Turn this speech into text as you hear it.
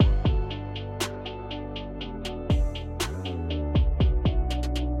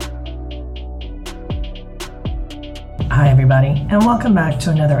Hi, everybody, and welcome back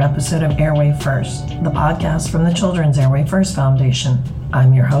to another episode of Airway First, the podcast from the Children's Airway First Foundation.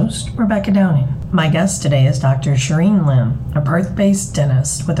 I'm your host, Rebecca Downing. My guest today is Dr. Shereen Lim, a Perth-based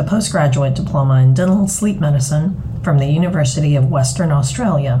dentist with a postgraduate diploma in dental sleep medicine from the University of Western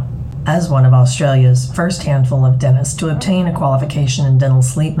Australia. As one of Australia's first handful of dentists to obtain a qualification in dental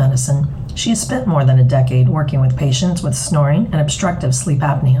sleep medicine, she has spent more than a decade working with patients with snoring and obstructive sleep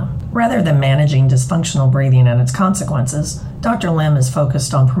apnea. Rather than managing dysfunctional breathing and its consequences, Dr. Lim is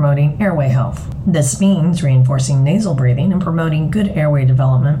focused on promoting airway health. This means reinforcing nasal breathing and promoting good airway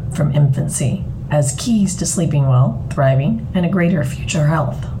development from infancy as keys to sleeping well, thriving, and a greater future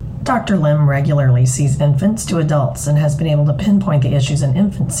health. Dr. Lim regularly sees infants to adults and has been able to pinpoint the issues in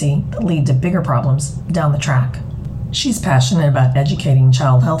infancy that lead to bigger problems down the track. She's passionate about educating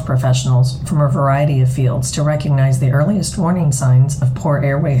child health professionals from a variety of fields to recognize the earliest warning signs of poor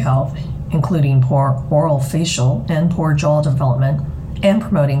airway health, including poor oral, facial, and poor jaw development, and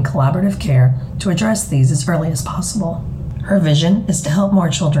promoting collaborative care to address these as early as possible. Her vision is to help more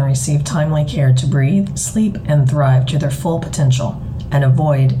children receive timely care to breathe, sleep, and thrive to their full potential, and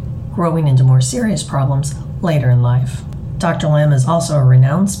avoid growing into more serious problems later in life. Dr. Lim is also a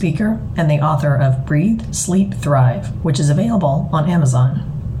renowned speaker and the author of Breathe, Sleep, Thrive, which is available on Amazon.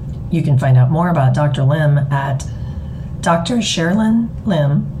 You can find out more about Dr. Lim at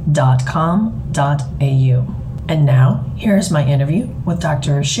drsherilynlim.com.au. And now, here's my interview with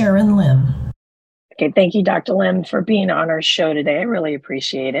Dr. Shereen Lim. Okay, thank you, Dr. Lim, for being on our show today. I really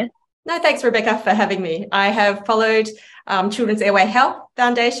appreciate it. No, thanks, Rebecca, for having me. I have followed Children's Airway Health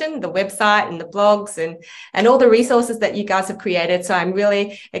Foundation, the website and the blogs and all the resources that you guys have created. So I'm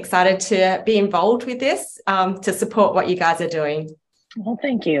really excited to be involved with this to support what you guys are doing. Well,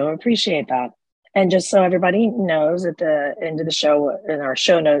 thank you. I appreciate that. And just so everybody knows, at the end of the show, in our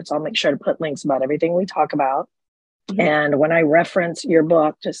show notes, I'll make sure to put links about everything we talk about. Mm-hmm. And when I reference your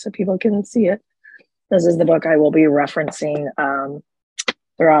book, just so people can see it, this is the book I will be referencing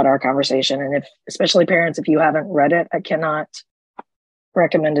throughout our conversation. And if, especially parents, if you haven't read it, I cannot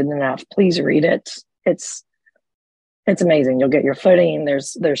recommend it enough. Please read it. It's amazing. You'll get your footing.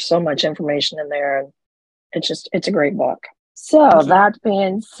 There's so much information in there. And it's a great book. So that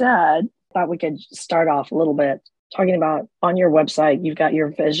being said, I thought we could start off a little bit talking about, on your website, you've got your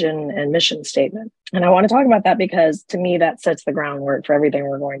vision and mission statement. And I want to talk about that because to me, that sets the groundwork for everything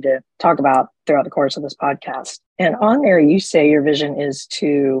we're going to talk about throughout the course of this podcast. And on there, you say your vision is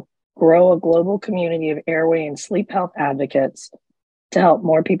to grow a global community of airway and sleep health advocates to help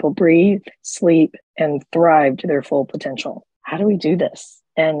more people breathe, sleep, and thrive to their full potential. How do we do this?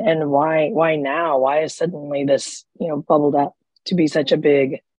 And why now? Why is suddenly this, bubbled up to be such a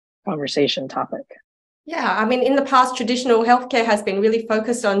big conversation topic? Yeah, I mean, in the past, traditional healthcare has been really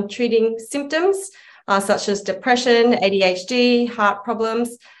focused on treating symptoms such as depression, ADHD, heart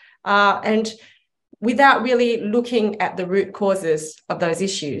problems, and without really looking at the root causes of those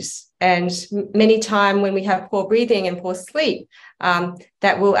issues. And many times when we have poor breathing and poor sleep,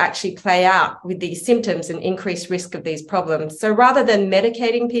 that will actually play out with these symptoms and increased risk of these problems. So rather than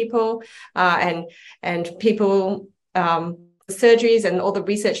medicating people and people surgeries and all the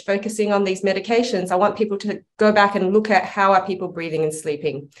research focusing on these medications, I want people to go back and look at how are people breathing and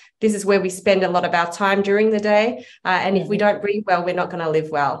sleeping. This is where we spend a lot of our time during the day. And if we don't breathe well, we're not going to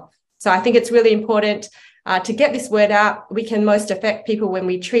live well. So I think it's really important to get this word out. We can most affect people when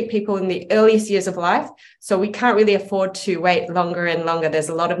we treat people in the earliest years of life. So we can't really afford to wait longer and longer. There's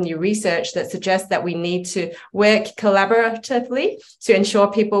a lot of new research that suggests that we need to work collaboratively to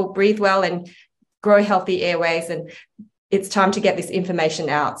ensure people breathe well and grow healthy airways. And it's time to get this information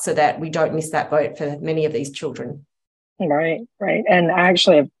out so that we don't miss that boat for many of these children. Right. And I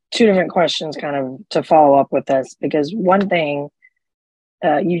actually have two different questions kind of to follow up with this, because one thing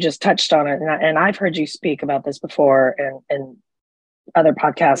you just touched on it, and I've heard you speak about this before in other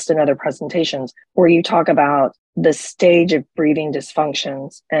podcasts and other presentations, where you talk about the stage of breathing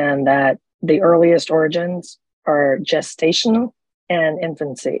dysfunctions and that the earliest origins are gestational and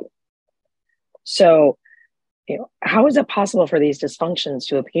infancy. So, how is it possible for these dysfunctions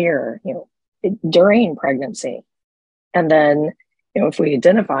to appear, during pregnancy? And then, if we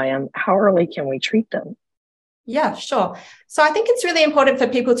identify them, how early can we treat them? Yeah, sure. So I think it's really important for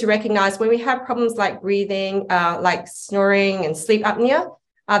people to recognize when we have problems like breathing, like snoring and sleep apnea,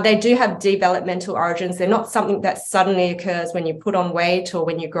 they do have developmental origins. They're not something that suddenly occurs when you put on weight or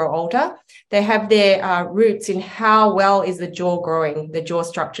when you grow older. They have their roots in how well is the jaw growing, the jaw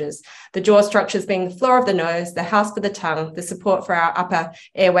structures. The jaw structures being the floor of the nose, the house for the tongue, the support for our upper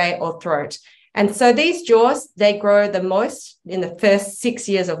airway or throat. And so these jaws, they grow the most in the first 6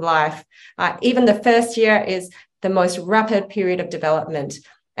 years of life. Even the first year is the most rapid period of development.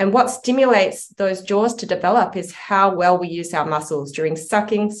 And what stimulates those jaws to develop is how well we use our muscles during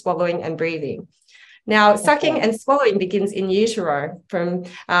sucking, swallowing, and breathing. Now, sucking and swallowing begins in utero.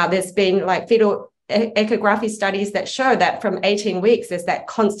 There's been like fetal echography studies that show that from 18 weeks, there's that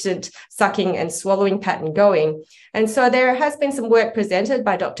constant sucking and swallowing pattern going. And so there has been some work presented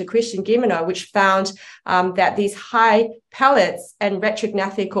by Dr. Christian Gimeno, which found that these high palates and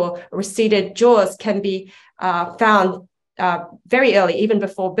retrognathic or receded jaws can be found very early, even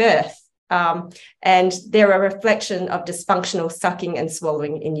before birth. And they're a reflection of dysfunctional sucking and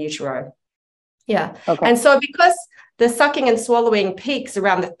swallowing in utero. Yeah. Okay. And so because the sucking and swallowing peaks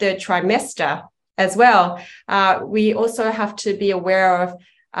around the third trimester as well, we also have to be aware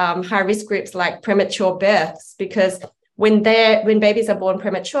of high risk groups like premature births, because when babies are born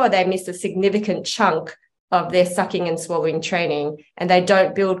premature, they miss a significant chunk of their sucking and swallowing training, and they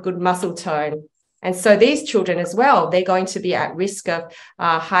don't build good muscle tone. And so these children as well, they're going to be at risk of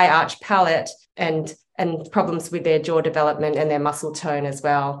high arch palate and problems with their jaw development and their muscle tone as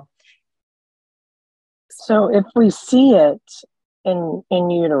well. So if we see it in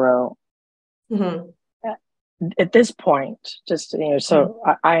utero, at this point, just,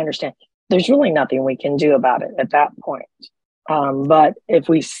 I understand there's really nothing we can do about it at that point. But if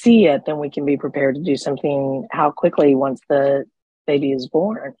we see it, then we can be prepared to do something how quickly once the baby is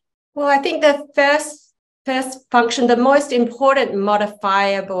born. Well, I think the first function, the most important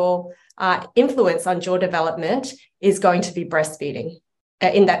modifiable influence on jaw development is going to be breastfeeding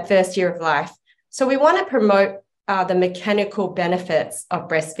in that first year of life. So we want to promote the mechanical benefits of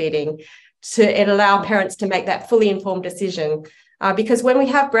breastfeeding to allow parents to make that fully informed decision. Because when we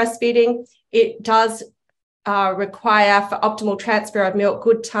have breastfeeding, it does require, for optimal transfer of milk,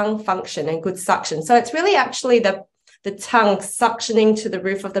 good tongue function and good suction. So it's really actually the tongue suctioning to the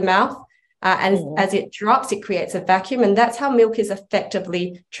roof of the mouth. And as it drops, it creates a vacuum. And that's how milk is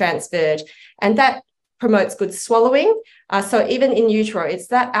effectively transferred. And that promotes good swallowing. So even in utero, it's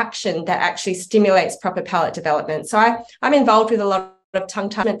that action that actually stimulates proper palate development. So I'm involved with a lot of tongue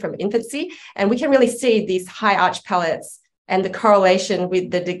development from infancy, and we can really see these high arch palates and the correlation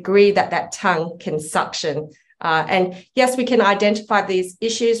with the degree that tongue can suction. And yes, we can identify these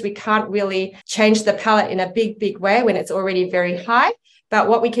issues. We can't really change the palate in a big way when it's already very high. But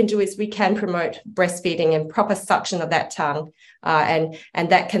what we can do is we can promote breastfeeding and proper suction of that tongue. And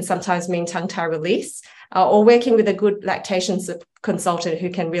that can sometimes mean tongue tie release, or working with a good lactation consultant who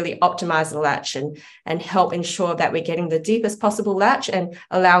can really optimize the latch and help ensure that we're getting the deepest possible latch and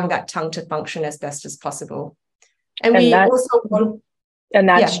allowing that tongue to function as best as possible. And we also want... And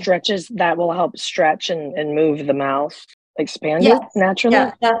that stretches, that will help stretch and move the mouth, expand it naturally?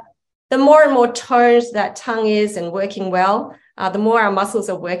 Yeah. The more and more toned that tongue is and working well, the more our muscles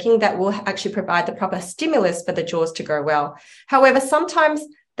are working, that will actually provide the proper stimulus for the jaws to grow well. However, sometimes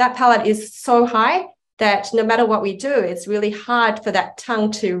that palate is so high that no matter what we do, it's really hard for that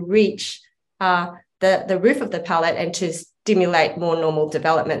tongue to reach the roof of the palate and to stimulate more normal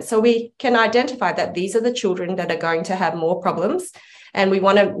development. So we can identify that these are the children that are going to have more problems. And we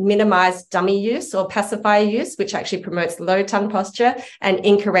want to minimize dummy use or pacifier use, which actually promotes low tongue posture, and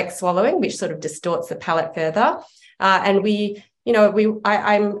incorrect swallowing, which sort of distorts the palate further. And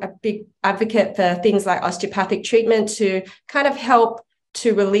I'm a big advocate for things like osteopathic treatment to kind of help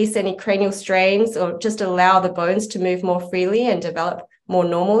to release any cranial strains or just allow the bones to move more freely and develop more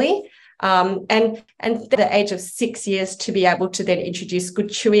normally. And at the age of 6 years to be able to then introduce good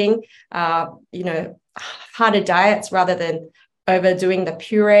chewing, harder diets rather than overdoing the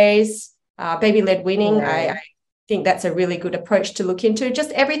purees, baby-led weaning. I think that's a really good approach to look into.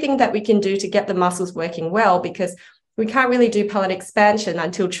 Just everything that we can do to get the muscles working well, because we can't really do palate expansion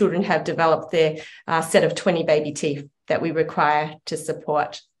until children have developed their set of 20 baby teeth that we require to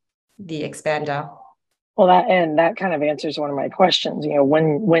support the expander. Well, that kind of answers one of my questions.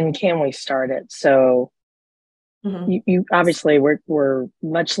 When can we start it? So you obviously we're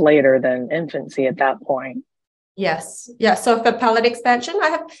much later than infancy at that point. Yes. Yeah. So for palate expansion,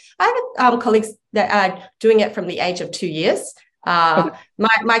 I have colleagues that are doing it from the age of 2 years.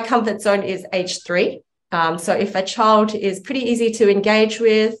 My comfort zone is age 3. So if a child is pretty easy to engage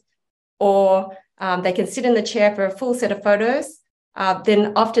with, or they can sit in the chair for a full set of photos,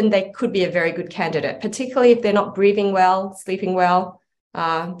 then often they could be a very good candidate, particularly if they're not breathing well, sleeping well,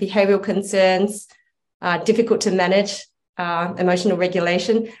 behavioral concerns, difficult to manage, emotional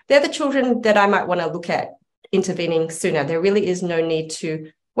regulation. They're the children that I might want to look at intervening sooner. There really is no need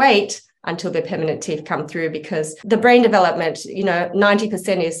to wait until the permanent teeth come through, because the brain development,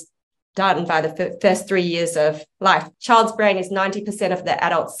 90% is done by the first 3 years of life. Child's brain is 90% of the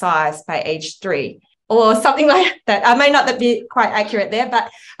adult size by age 3. or something like that. I may not be quite accurate there, but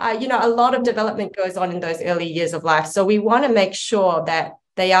a lot of development goes on in those early years of life. So we want to make sure that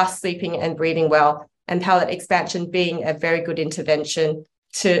they are sleeping and breathing well, and palate expansion being a very good intervention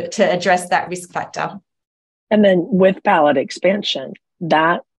to address that risk factor. And then with palate expansion,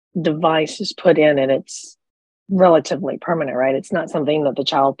 that device is put in and it's relatively permanent, right? It's not something that the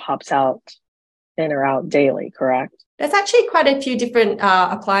child pops out in or out daily, correct? There's actually quite a few different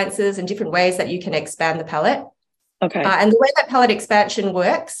appliances and different ways that you can expand the palate. Okay. And the way that palate expansion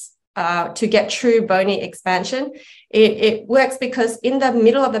works to get true bony expansion, it works because in the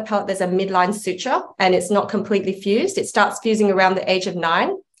middle of the palate, there's a midline suture and it's not completely fused. It starts fusing around the age of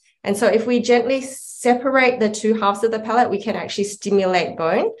 9. And so if we gently separate the two halves of the palate, we can actually stimulate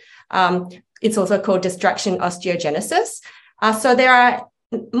bone. It's also called distraction osteogenesis. So there are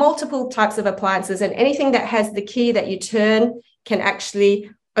multiple types of appliances, and anything that has the key that you turn can actually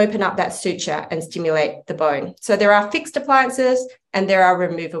open up that suture and stimulate the bone. So there are fixed appliances and there are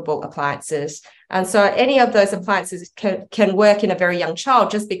removable appliances. And so any of those appliances can work in a very young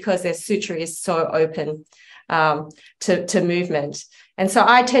child just because their suture is so open to movement. And so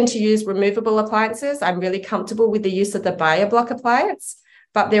I tend to use removable appliances. I'm really comfortable with the use of the BioBlock appliance,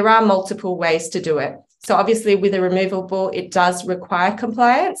 but there are multiple ways to do it. So obviously with a removable, it does require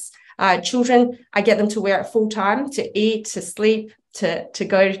compliance. Children, I get them to wear it full time to eat, to sleep, to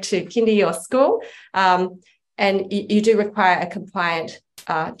go to kindy or school. And you do require a compliant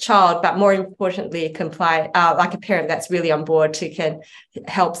child, but more importantly, compliant, like a parent that's really on board to can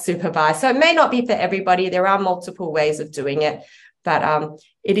help supervise. So it may not be for everybody. There are multiple ways of doing it, but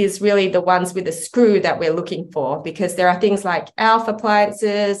it is really the ones with the screw that we're looking for, because there are things like ALF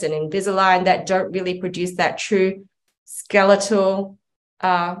appliances and Invisalign that don't really produce that true skeletal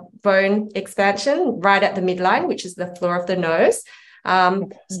bone expansion right at the midline, which is the floor of the nose.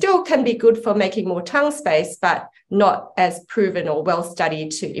 Still can be good for making more tongue space, but not as proven or well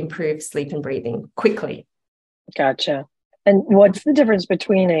studied to improve sleep and breathing quickly. Gotcha. And what's the difference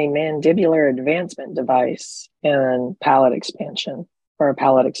between a mandibular advancement device and palate expansion or a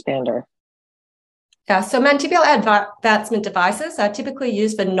palate expander? Yeah, so mandibular advancement devices are typically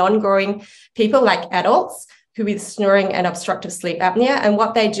used for non-growing people like adults who with snoring and obstructive sleep apnea. And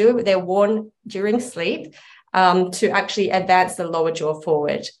what they do, they're worn during sleep to actually advance the lower jaw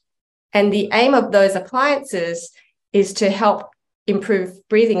forward. And the aim of those appliances is to help improve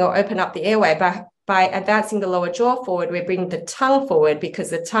breathing or open up the airway. By advancing the lower jaw forward, we're bringing the tongue forward, because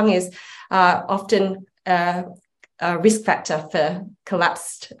the tongue is often a risk factor for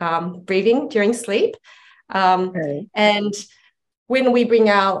collapsed breathing during sleep. And when we bring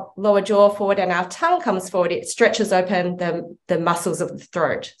our lower jaw forward and our tongue comes forward, it stretches open the muscles of the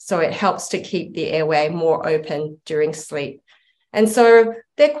throat. So it helps to keep the airway more open during sleep. And so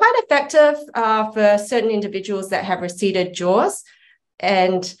they're quite effective for certain individuals that have receded jaws,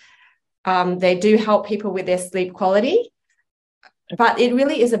 and they do help people with their sleep quality. But it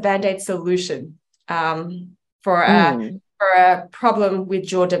really is a Band-Aid solution for a problem with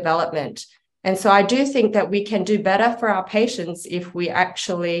jaw development. And so I do think that we can do better for our patients if we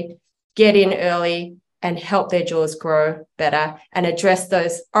actually get in early and help their jaws grow better and address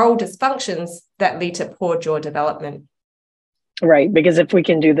those oral dysfunctions that lead to poor jaw development. Right, because if we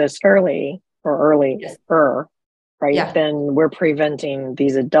can do this early or earlier, Yes. right, Yeah. then we're preventing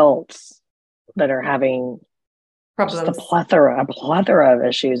these adults that are having Problems. just a plethora of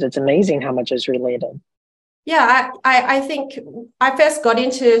issues. It's amazing how much is related. Yeah, I think I first got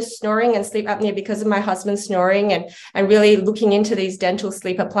into snoring and sleep apnea because of my husband's snoring and really looking into these dental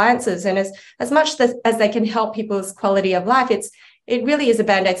sleep appliances. And as much as they can help people's quality of life, it really is a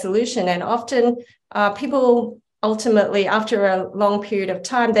Band-Aid solution. And often people ultimately, after a long period of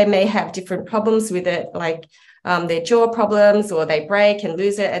time, they may have different problems with it, like their jaw problems, or they break and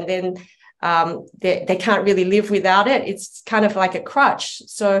lose it, and then they can't really live without it. It's kind of like a crutch.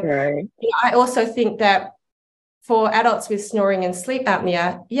 So Right. I also think that for adults with snoring and sleep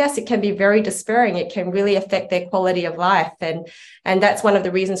apnea, yes, it can be very despairing. It can really affect their quality of life. And that's one of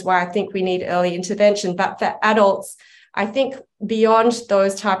the reasons why I think we need early intervention. But for adults, I think beyond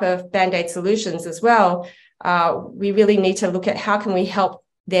those type of Band-Aid solutions as well, we really need to look at how can we help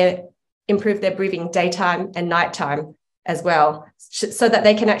improve their breathing daytime and nighttime as well, so that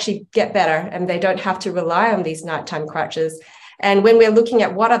they can actually get better and they don't have to rely on these nighttime crutches. And when we're looking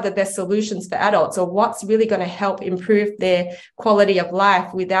at what are the best solutions for adults, or what's really going to help improve their quality of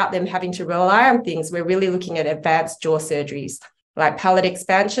life without them having to rely on things, we're really looking at advanced jaw surgeries like palate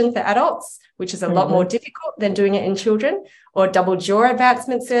expansion for adults, which is a lot more difficult than doing it in children, or double jaw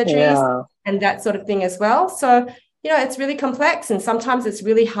advancement surgeries and that sort of thing as well. So, it's really complex, and sometimes it's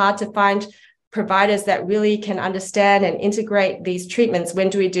really hard to find providers that really can understand and integrate these treatments. When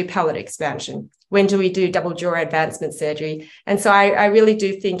do we do palate expansion? When do we do double jaw advancement surgery? And so I really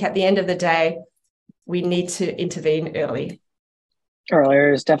do think at the end of the day, we need to intervene early.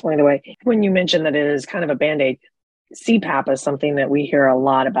 Earlier is definitely the way. When you mentioned that it is kind of a Band-Aid, CPAP is something that we hear a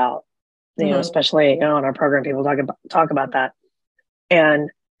lot about, you know, especially on our program, people talk about that. And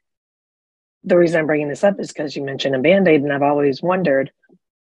the reason I'm bringing this up is because you mentioned a Band-Aid, and I've always wondered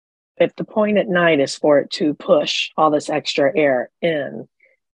if the point at night is for it to push all this extra air in,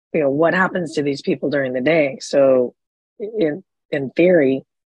 you know, what happens to these people during the day? So in theory,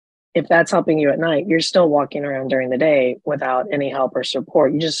 if that's helping you at night, you're still walking around during the day without any help or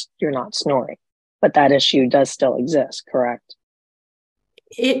support. You're not snoring, but that issue does still exist, correct?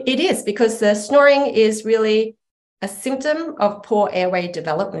 It is, because the snoring is really a symptom of poor airway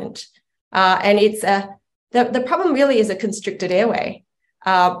development. And it's the problem really is a constricted airway,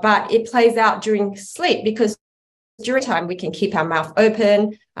 but it plays out during sleep, because during time we can keep our mouth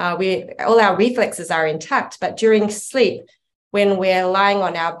open, all our reflexes are intact, but during sleep, when we're lying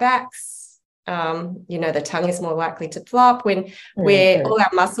on our backs, the tongue is more likely to flop. When all our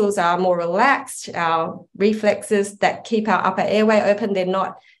muscles are more relaxed, our reflexes that keep our upper airway open, they're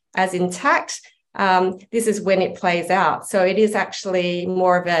not as intact. This is when it plays out. So it is actually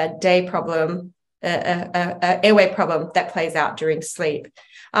more of a day problem, a airway problem that plays out during sleep.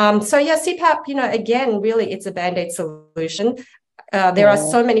 CPAP, again, really it's a Band-Aid solution. There are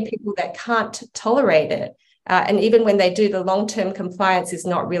so many people that can't tolerate it. And even when they do, the long-term compliance is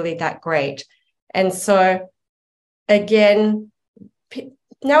not really that great. And so, again,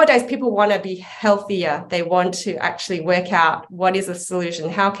 nowadays people want to be healthier. They want to actually work out what is a solution.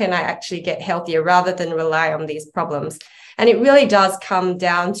 How can I actually get healthier rather than rely on these problems? And it really does come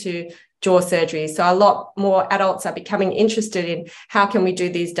down to jaw surgery. So a lot more adults are becoming interested in how can we do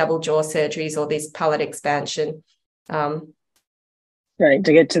these double jaw surgeries or these palate expansion. Right,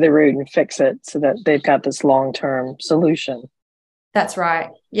 to get to the root and fix it so that they've got this long-term solution. That's right.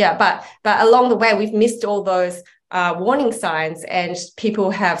 Yeah, but along the way, we've missed all those warning signs, and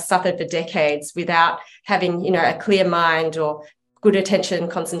people have suffered for decades without having, a clear mind or good attention,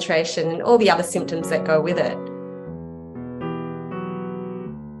 concentration, and all the other symptoms that go with it.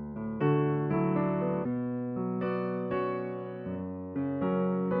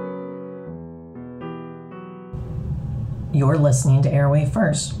 You're listening to Airway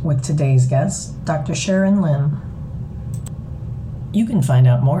First with today's guest, Dr. Shereen Lim. You can find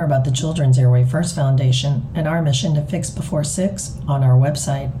out more about the Children's Airway First Foundation and our mission to fix before 6 on our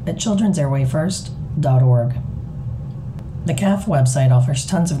website at children'sairwayfirst.org. The CAF website offers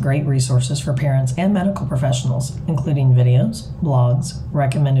tons of great resources for parents and medical professionals, including videos, blogs,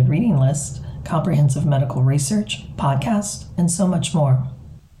 recommended reading lists, comprehensive medical research, podcasts, and so much more.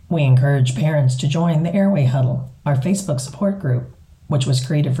 We encourage parents to join the Airway Huddle, our Facebook support group, which was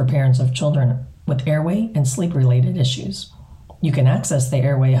created for parents of children with airway and sleep-related issues. You can access the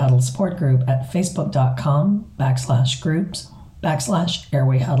Airway Huddle support group at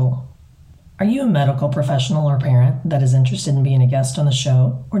facebook.com/groups/Airway Huddle. Are you a medical professional or parent that is interested in being a guest on the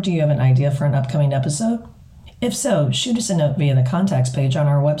show, or do you have an idea for an upcoming episode? If so, shoot us a note via the contacts page on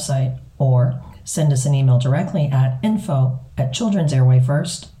our website, or send us an email directly at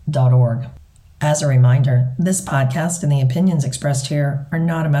info@children'sairwayfirst.org. As a reminder, this podcast and the opinions expressed here are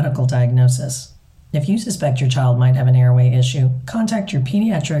not a medical diagnosis. If you suspect your child might have an airway issue, contact your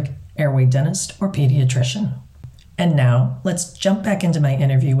pediatric airway dentist or pediatrician. And now, let's jump back into my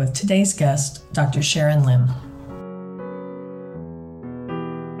interview with today's guest, Dr. Shereen Lim.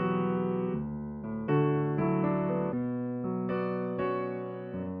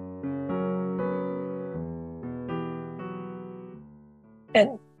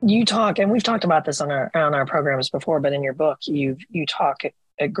 And you talk, and we've talked about this on our programs before, but in your book, you talk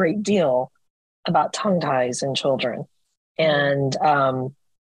a great deal about tongue ties in children. And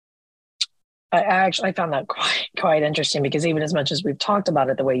I found that quite interesting, because even as much as we've talked about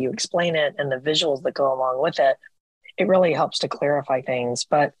it, the way you explain it and the visuals that go along with it, it really helps to clarify things.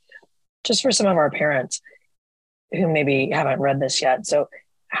 But just for some of our parents who maybe haven't read this yet, so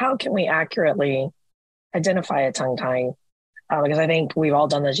how can we accurately identify a tongue tie? Because I think we've all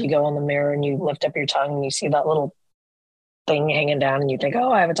done this. You go in the mirror and you lift up your tongue and you see that little thing hanging down and you think,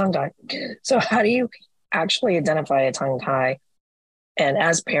 oh, I have a tongue tie. So how do you actually identify a tongue tie? And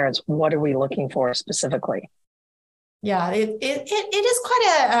as parents, what are we looking for specifically? Yeah, it is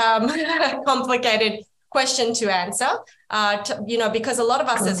quite a complicated question to answer, because a lot of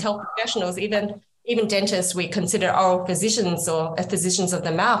us as health professionals, even dentists, we consider oral physicians or physicians of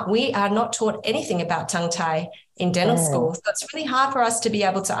the mouth. We are not taught anything about tongue tie in dental school. So it's really hard for us to be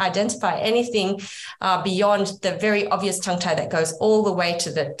able to identify anything beyond the very obvious tongue tie that goes all the way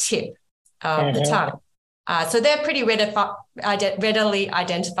to the tip of the tongue. So they're pretty readily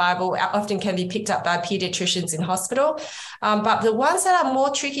identifiable, often can be picked up by pediatricians in hospital. But the ones that are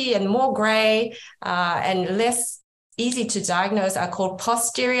more tricky and more grey and less easy to diagnose are called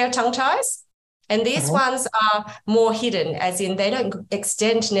posterior tongue ties. And these ones are more hidden, as in they don't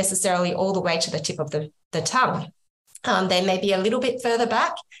extend necessarily all the way to the tip of the tongue. They may be a little bit further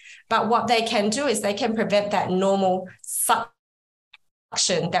back, but what they can do is they can prevent that normal suction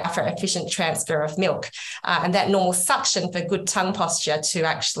for efficient transfer of milk and that normal suction for good tongue posture to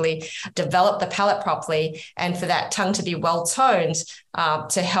actually develop the palate properly and for that tongue to be well toned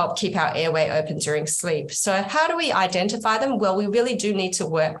to help keep our airway open during sleep. So how do we identify them? Well, we really do need to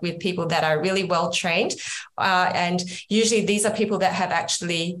work with people that are really well trained. And usually these are people that have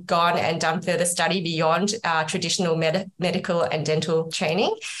actually gone and done further study beyond traditional medical and dental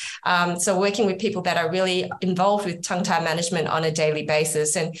training. So working with people that are really involved with tongue tie management on a daily basis.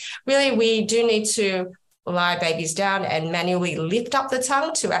 And really, we do need to lie babies down and manually lift up the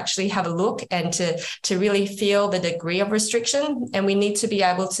tongue to actually have a look and to really feel the degree of restriction. And we need to be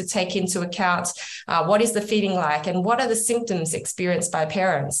able to take into account what is the feeding like and what are the symptoms experienced by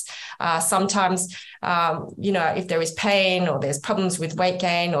parents. Sometimes, if there is pain or there's problems with weight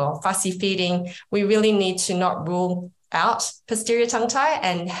gain or fussy feeding, we really need to not rule out posterior tongue tie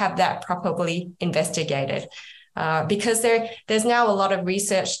and have that properly investigated. Because there's now a lot of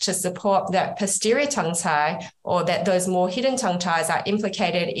research to support that posterior tongue tie or that those more hidden tongue ties are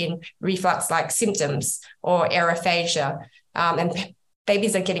implicated in reflux-like symptoms or aerophagia. And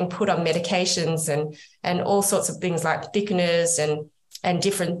babies are getting put on medications and all sorts of things like thickeners and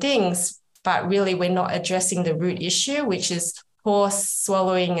different things, but really we're not addressing the root issue, which is poor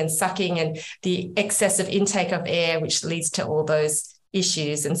swallowing and sucking and the excessive intake of air, which leads to all those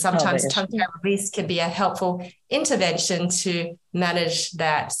issues. And sometimes tongue tie release can be a helpful intervention to manage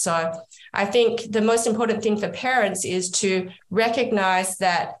that. So I think the most important thing for parents is to recognize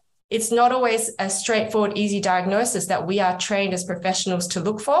that it's not always a straightforward, easy diagnosis that we are trained as professionals to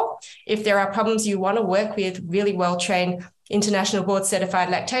look for. If there are problems, you want to work with really well-trained international board certified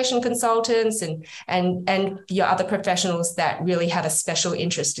lactation consultants and your other professionals that really have a special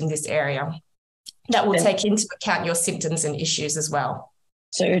interest in this area that will take into account your symptoms and issues as well.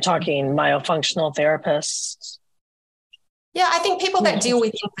 So you're talking myofunctional therapists? Yeah, I think people that deal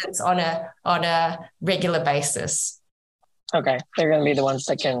with infants on a regular basis. Okay, they're going to be the ones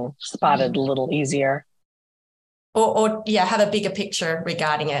that can spot it a little easier. Or have a bigger picture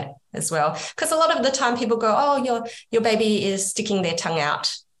regarding it as well. Because a lot of the time people go, oh, your baby is sticking their tongue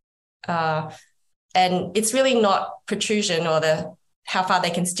out. And it's really not protrusion or how far they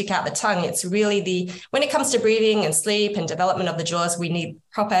can stick out the tongue. It's really when it comes to breathing and sleep and development of the jaws, we need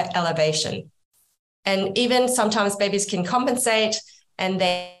proper elevation. And even sometimes babies can compensate and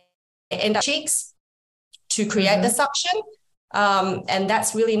they end up cheeks to create the suction. And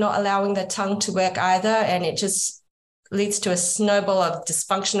that's really not allowing the tongue to work either. And it just leads to a snowball of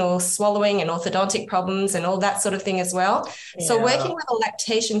dysfunctional swallowing and orthodontic problems and all that sort of thing as well. Yeah. So working with a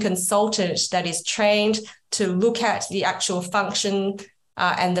lactation consultant that is trained to look at the actual function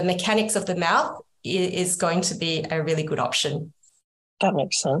and the mechanics of the mouth is going to be a really good option. That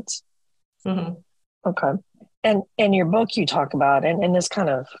makes sense. Mm-hmm. Okay. And in your book, you talk about, and this kind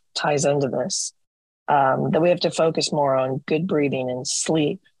of ties into this, that we have to focus more on good breathing and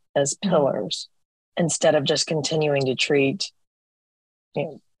sleep as pillars instead of just continuing to treat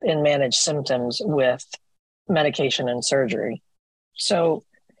and manage symptoms with medication and surgery. So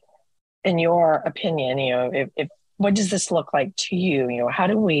in your opinion, if what does this look like to you? How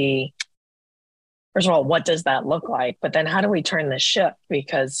do we, first of all, what does that look like? But then how do we turn this ship?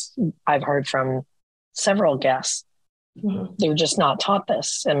 Because I've heard from several guests, they're just not taught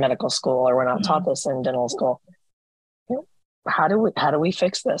this in medical school, or we're not taught this in dental school. How do we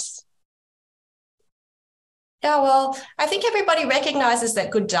fix this? Yeah, well, I think everybody recognizes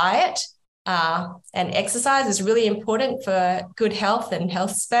that good diet and exercise is really important for good health and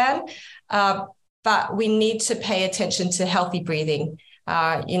health span. But we need to pay attention to healthy breathing.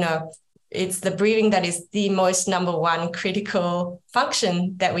 It's the breathing that is the most number one critical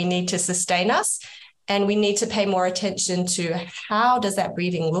function that we need to sustain us. And we need to pay more attention to how does that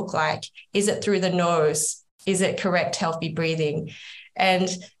breathing look like? Is it through the nose? Is it correct, healthy breathing? And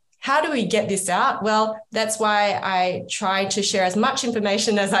how do we get this out? Well, that's why I try to share as much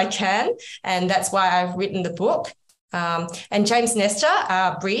information as I can. And that's why I've written the book. And James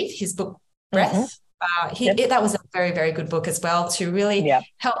Nestor, Breathe, his book, Breath, that was a very, very good book as well to really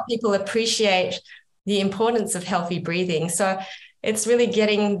help people appreciate the importance of healthy breathing. So it's really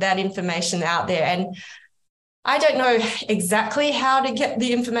getting that information out there. And I don't know exactly how to get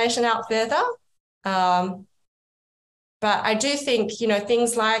the information out further. But I do think,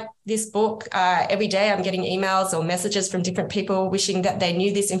 things like this book, every day I'm getting emails or messages from different people wishing that they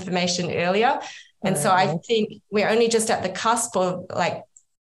knew this information earlier. And so I think we're only just at the cusp of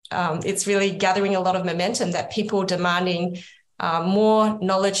it's really gathering a lot of momentum that people demanding more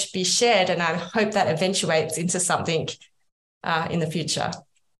knowledge be shared. And I hope that eventuates into something in the future.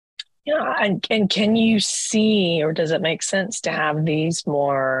 Yeah. And can you see, or does it make sense to have these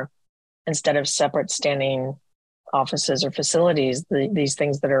more, instead of separate standing offices or facilities, these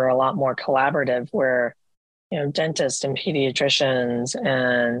things that are a lot more collaborative, where dentists and pediatricians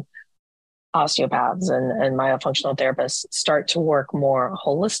and osteopaths and myofunctional therapists start to work more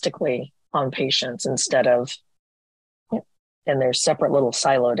holistically on patients instead of in their separate little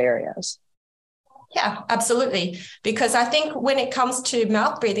siloed areas? Yeah, absolutely. Because I think when it comes to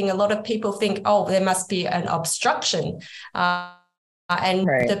mouth breathing, a lot of people think, oh, there must be an obstruction. And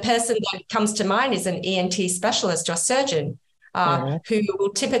the person that comes to mind is an ENT specialist or surgeon who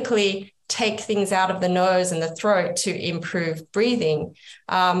will typically take things out of the nose and the throat to improve breathing.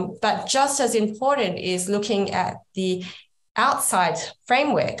 But just as important is looking at the outside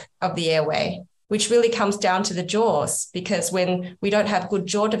framework of the airway, which really comes down to the jaws, because when we don't have good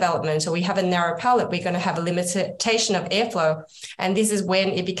jaw development or we have a narrow palate, we're going to have a limitation of airflow. And this is when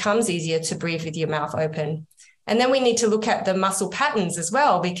it becomes easier to breathe with your mouth open. And then we need to look at the muscle patterns as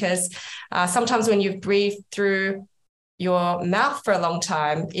well, because sometimes when you breathe through your mouth for a long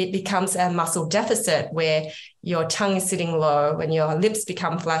time, it becomes a muscle deficit where your tongue is sitting low and your lips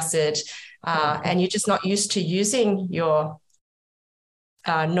become flaccid and you're just not used to using your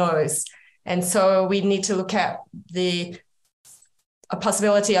nose. And so we need to look at a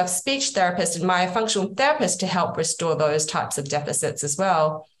possibility of speech therapist and myofunctional therapist to help restore those types of deficits as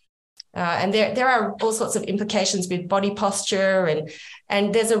well. And there are all sorts of implications with body posture,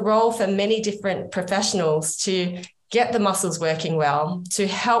 and there's a role for many different professionals to get the muscles working well, to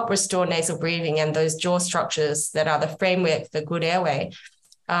help restore nasal breathing and those jaw structures that are the framework for good airway.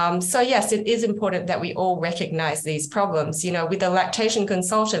 So yes, it is important that we all recognize these problems. With a lactation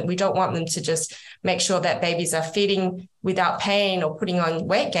consultant, we don't want them to just make sure that babies are feeding without pain or putting on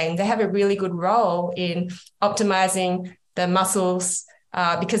weight gain. They have a really good role in optimizing the muscles,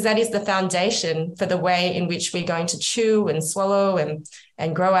 because that is the foundation for the way in which we're going to chew and swallow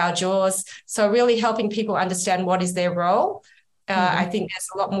and grow our jaws. So really helping people understand what is their role. I think there's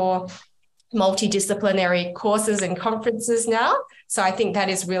a lot more multidisciplinary courses and conferences now. So I think that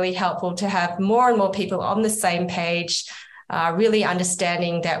is really helpful to have more and more people on the same page, really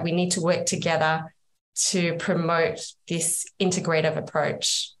understanding that we need to work together to promote this integrative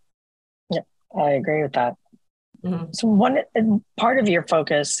approach. Yeah, I agree with that. So one part of your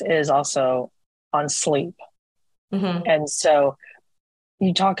focus is also on sleep. And so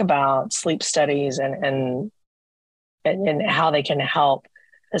you talk about sleep studies and how they can help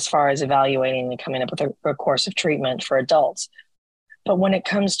as far as evaluating and coming up with a course of treatment for adults. But when it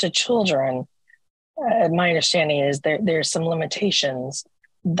comes to children, my understanding is there's some limitations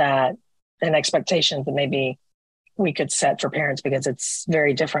and expectations that maybe we could set for parents, because it's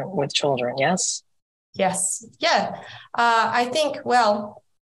very different with children. Yes? Yes. Yeah. I think,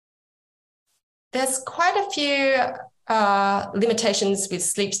 there's quite a few limitations with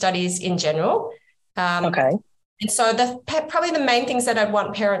sleep studies in general. Okay. And so probably the main things that I'd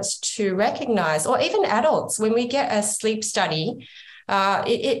want parents to recognize, or even adults, when we get a sleep study,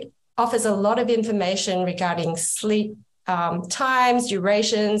 it offers a lot of information regarding sleep times,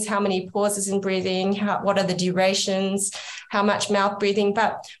 durations, how many pauses in breathing, what are the durations, how much mouth breathing.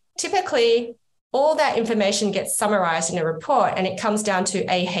 But typically, all that information gets summarized in a report, and it comes down to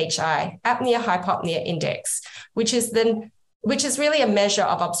AHI, apnea-hypopnea index, which is really a measure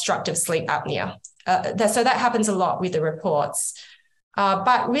of obstructive sleep apnea. So that happens a lot with the reports.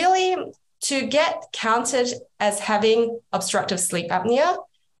 But really, to get counted as having obstructive sleep apnea,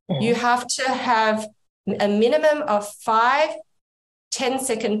 you have to have a minimum of 5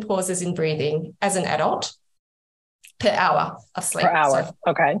 10-second pauses in breathing as an adult per hour of sleep. Per hour,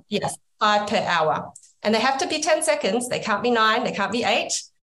 so, okay. Yes, 5 per hour. And they have to be 10 seconds. They can't be 9. They can't be 8.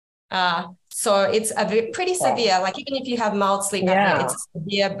 So it's pretty severe. Like even if you have mild sleep apnea, it's a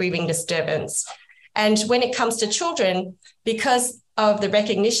severe breathing disturbance. And when it comes to children, because of the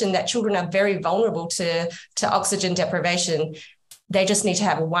recognition that children are very vulnerable to oxygen deprivation, they just need to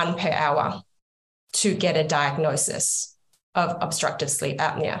have 1 per hour to get a diagnosis of obstructive sleep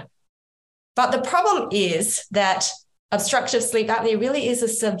apnea. But the problem is that obstructive sleep apnea really is a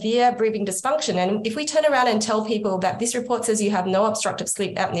severe breathing dysfunction. And if we turn around and tell people that this report says you have no obstructive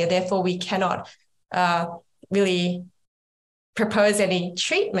sleep apnea, therefore we cannot really propose any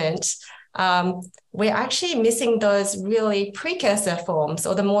treatment, we're actually missing those really precursor forms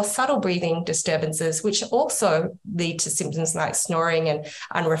or the more subtle breathing disturbances, which also lead to symptoms like snoring and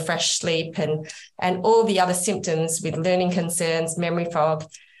unrefreshed sleep and all the other symptoms with learning concerns, memory fog,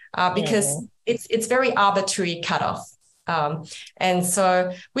 because it's very arbitrary cutoff. And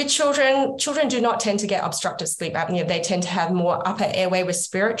so with children do not tend to get obstructive sleep apnea. They tend to have more upper airway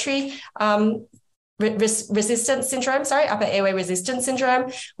respiratory resistance syndrome, upper airway resistance syndrome,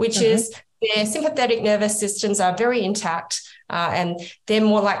 which is their sympathetic nervous systems are very intact and they're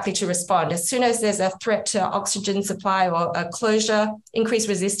more likely to respond. As soon as there's a threat to oxygen supply or a closure, increased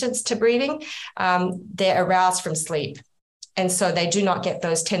resistance to breathing, they're aroused from sleep. And so they do not get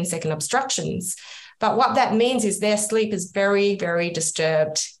those 10-second obstructions. But what that means is their sleep is very, very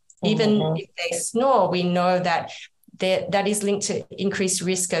disturbed. Even if they snore, we know that that is linked to increased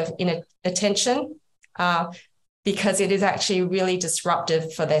risk of inattention because it is actually really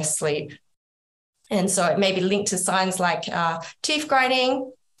disruptive for their sleep. And so it may be linked to signs like teeth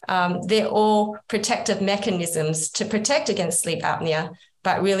grinding. They're all protective mechanisms to protect against sleep apnea,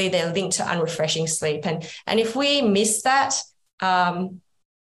 but really they're linked to unrefreshing sleep. And if we miss that,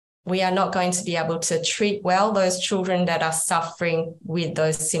 we are not going to be able to treat well those children that are suffering with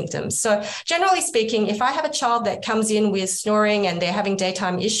those symptoms. So generally speaking, if I have a child that comes in with snoring and they're having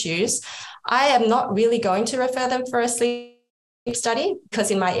daytime issues, I am not really going to refer them for a sleep study because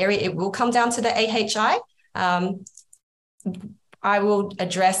in my area, it will come down to the AHI. I will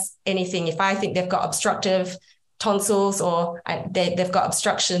address anything. If I think they've got obstructive tonsils or they've got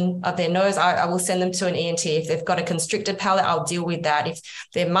obstruction of their nose, I will send them to an ENT. If they've got a constricted palate, I'll deal with that. If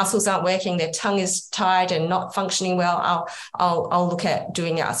their muscles aren't working, their tongue is tied and not functioning well, I'll look at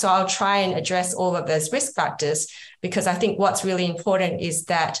doing that. So I'll try and address all of those risk factors because I think what's really important is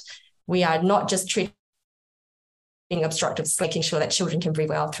that we are not just treating obstructive sleep, making sure that children can breathe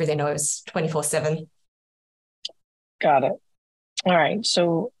well through their nose 24/7. Got it. All right.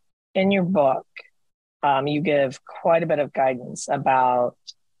 So in your book, you give quite a bit of guidance about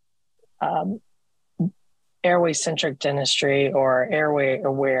airway-centric dentistry or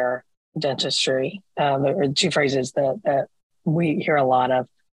airway-aware dentistry. There are two phrases that we hear a lot of.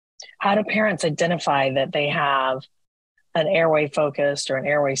 How do parents identify that they have an airway-focused or an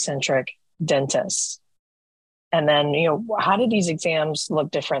airway-centric dentist? And then, how do these exams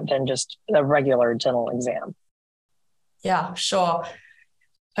look different than just a regular dental exam? Yeah, sure.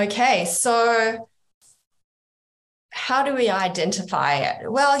 Okay, so how do we identify it?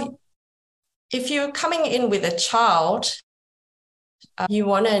 Well, if you're coming in with a child, you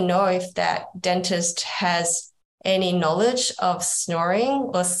want to know if that dentist has any knowledge of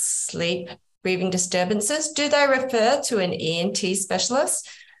snoring or sleep breathing disturbances. Do they refer to an ENT specialist?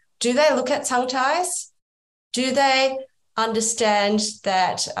 Do they look at tongue ties? Do they understand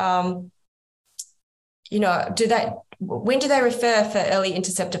that, when do they refer for early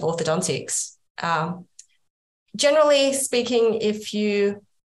interceptive orthodontics? Generally speaking, if you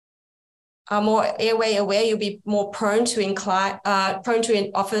are more airway aware, you'll be more prone to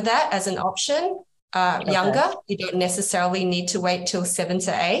offer that as an option. Younger, you don't necessarily need to wait till 7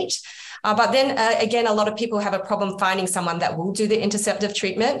 to 8. But then again, a lot of people have a problem finding someone that will do the interceptive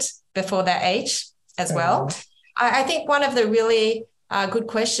treatment before that age as well. I think one of the really good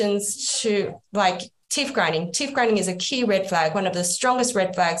questions to teeth grinding. Teeth grinding is a key red flag, one of the strongest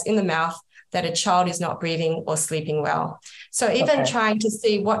red flags in the mouth that a child is not breathing or sleeping well. So even trying to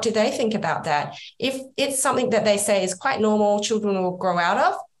see what do they think about that. If it's something that they say is quite normal, children will grow out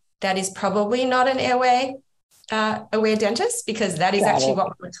of, that is probably not an airway aware dentist because that is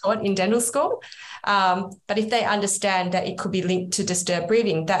what we're taught in dental school. But if they understand that it could be linked to disturbed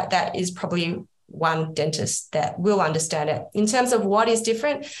breathing, that is probably one dentist that will understand it. In terms of what is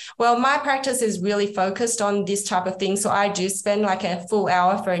different, well, my practice is really focused on this type of thing. So I do spend like a full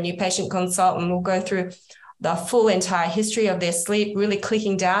hour for a new patient consult and we'll go through the full entire history of their sleep, really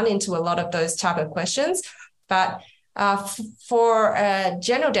clicking down into a lot of those type of questions. But for a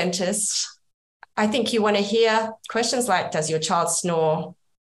general dentist, I think you want to hear questions like, does your child snore?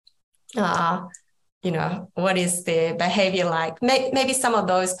 What is their behavior like? Maybe some of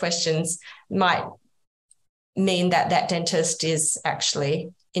those questions might mean that dentist is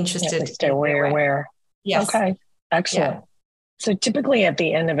actually interested. They're aware. Yes. Okay. Excellent. Yeah. So typically at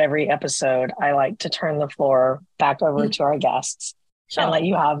the end of every episode, I like to turn the floor back over to our guests and let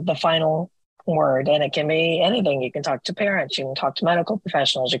you have the final word. And it can be anything. You can talk to parents, you can talk to medical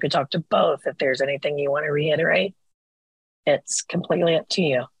professionals, you can talk to both if there's anything you want to reiterate. it's completely up to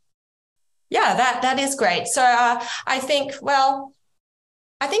you. Yeah, that is great. So I think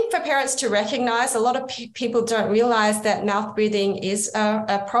for parents to recognize, a lot of people don't realize that mouth breathing is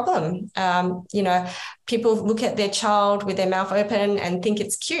a problem. People look at their child with their mouth open and think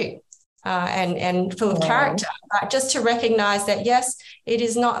it's cute and full of character. But just to recognize that, yes, it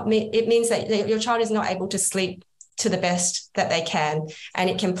is not. It means that your child is not able to sleep to the best that they can, and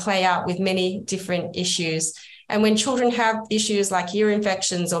it can play out with many different issues. And when children have issues like ear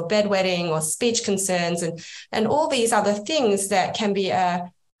infections or bedwetting or speech concerns and all these other things that can be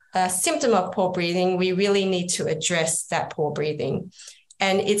a symptom of poor breathing, we really need to address that poor breathing.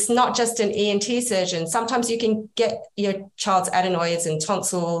 And it's not just an ENT surgeon. Sometimes you can get your child's adenoids and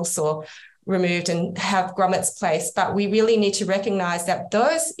tonsils or removed and have grommets placed, but we really need to recognize that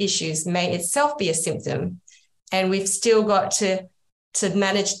those issues may itself be a symptom. And we've still got to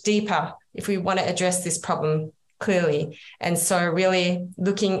manage deeper if we want to address this problem clearly. And so really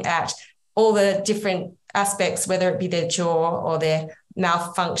looking at all the different aspects, whether it be their jaw or their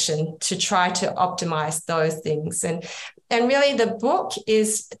mouth function, to try to optimize those things. And really the book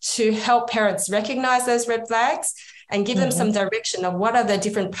is to help parents recognize those red flags and give them some direction of what are the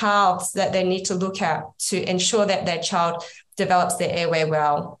different paths that they need to look at to ensure that their child develops their airway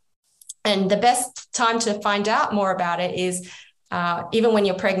well. And the best time to find out more about it is even when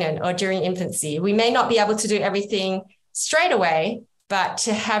you're pregnant or during infancy. We may not be able to do everything straight away, but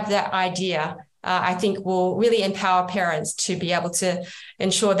to have that idea, I think will really empower parents to be able to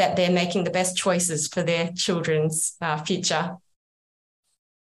ensure that they're making the best choices for their children's future.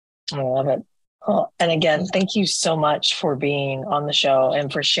 I love it. Oh, and again, thank you so much for being on the show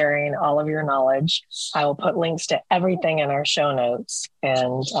and for sharing all of your knowledge. I will put links to everything in our show notes,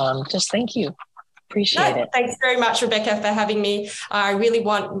 and just thank you. Appreciate it. Thanks very much, Rebecca, for having me. I really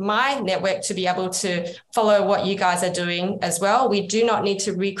want my network to be able to follow what you guys are doing as well. We do not need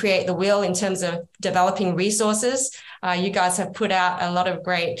to recreate the wheel in terms of developing resources. You guys have put out a lot of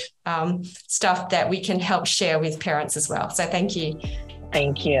great stuff that we can help share with parents as well. So thank you.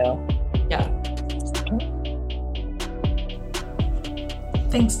 Thank you. Yeah.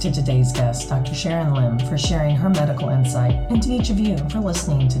 Thanks to today's guest, Dr. Shereen Lim, for sharing her medical insight, and to each of you for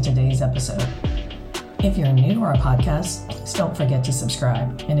listening to today's episode. If you're new to our podcast, please don't forget to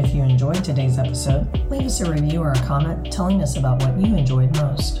subscribe. And if you enjoyed today's episode, leave us a review or a comment telling us about what you enjoyed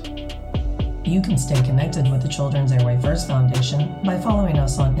most. You can stay connected with the Children's Airway First Foundation by following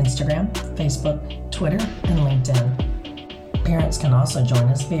us on Instagram, Facebook, Twitter, and LinkedIn. Parents can also join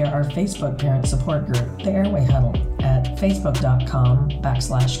us via our Facebook parent support group, the Airway Huddle, at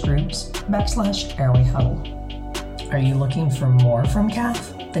facebook.com/groups/Airway Huddle. Are you looking for more from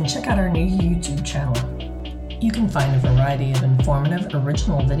CAF? Then check out our new YouTube channel. You can find a variety of informative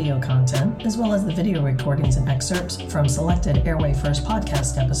original video content, as well as the video recordings and excerpts from selected Airway First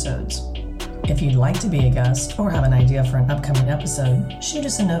podcast episodes. If you'd like to be a guest or have an idea for an upcoming episode, shoot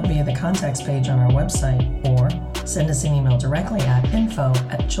us a note via the contacts page on our website, or send us an email directly at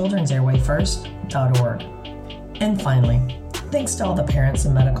info@children'sairwayfirst.org. And finally, thanks to all the parents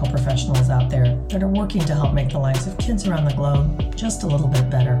and medical professionals out there that are working to help make the lives of kids around the globe just a little bit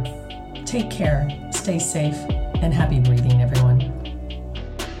better. Take care, stay safe, and happy breathing, everyone.